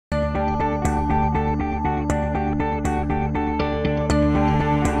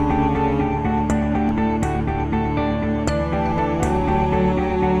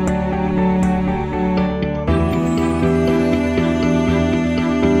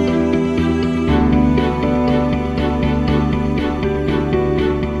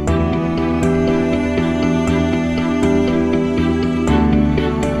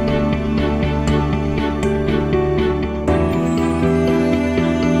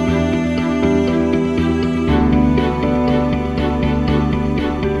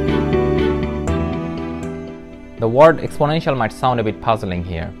word exponential might sound a bit puzzling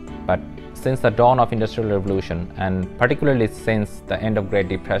here, but since the dawn of Industrial Revolution, and particularly since the end of Great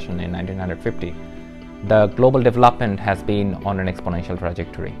Depression in 1950, the global development has been on an exponential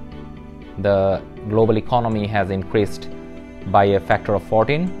trajectory. The global economy has increased by a factor of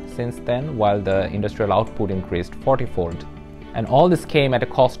 14 since then, while the industrial output increased 40-fold. And all this came at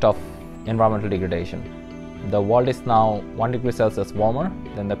a cost of environmental degradation. The world is now 1 degree Celsius warmer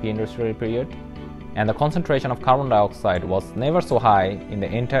than the pre-industrial period, and the concentration of carbon dioxide was never so high in the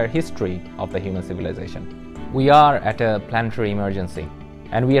entire history of the human civilization. We are at a planetary emergency,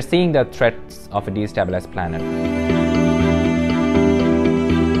 and we are seeing the threats of a destabilized planet.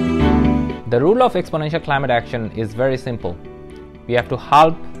 The rule of exponential climate action is very simple. We have to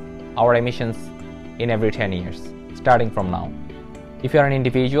halve our emissions in every 10 years, starting from now. If you are an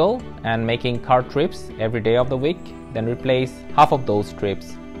individual and making car trips every day of the week, then replace half of those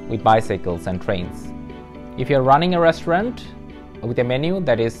trips with bicycles and trains. If you are running a restaurant with a menu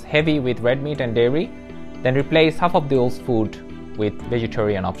that is heavy with red meat and dairy, then replace half of those food with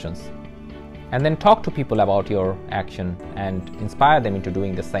vegetarian options. And then talk to people about your action and inspire them into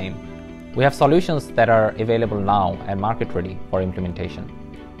doing the same. We have solutions that are available now and market ready for implementation.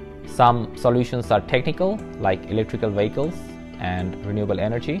 Some solutions are technical, like electrical vehicles and renewable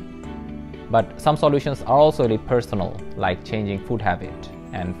energy, but some solutions are also really personal, like changing food habit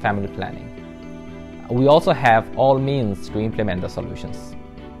and family planning. We also have all means to implement the solutions.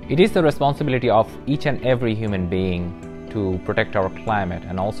 It is the responsibility of each and every human being to protect our climate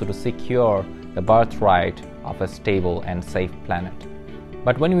and also to secure the birthright of a stable and safe planet.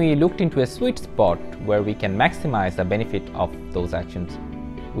 But when we looked into a sweet spot where we can maximize the benefit of those actions,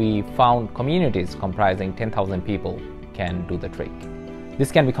 we found communities comprising 10,000 people can do the trick. This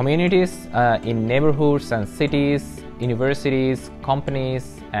can be communities in neighborhoods and cities, universities,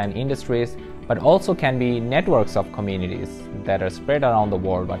 companies and industries, but also can be networks of communities that are spread around the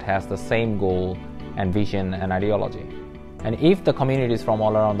world but has the same goal and vision and ideology. And if the communities from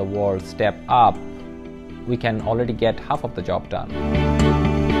all around the world step up, we can already get half of the job done.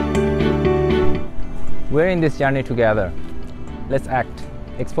 We're in this journey together. Let's act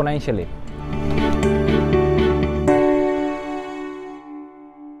exponentially.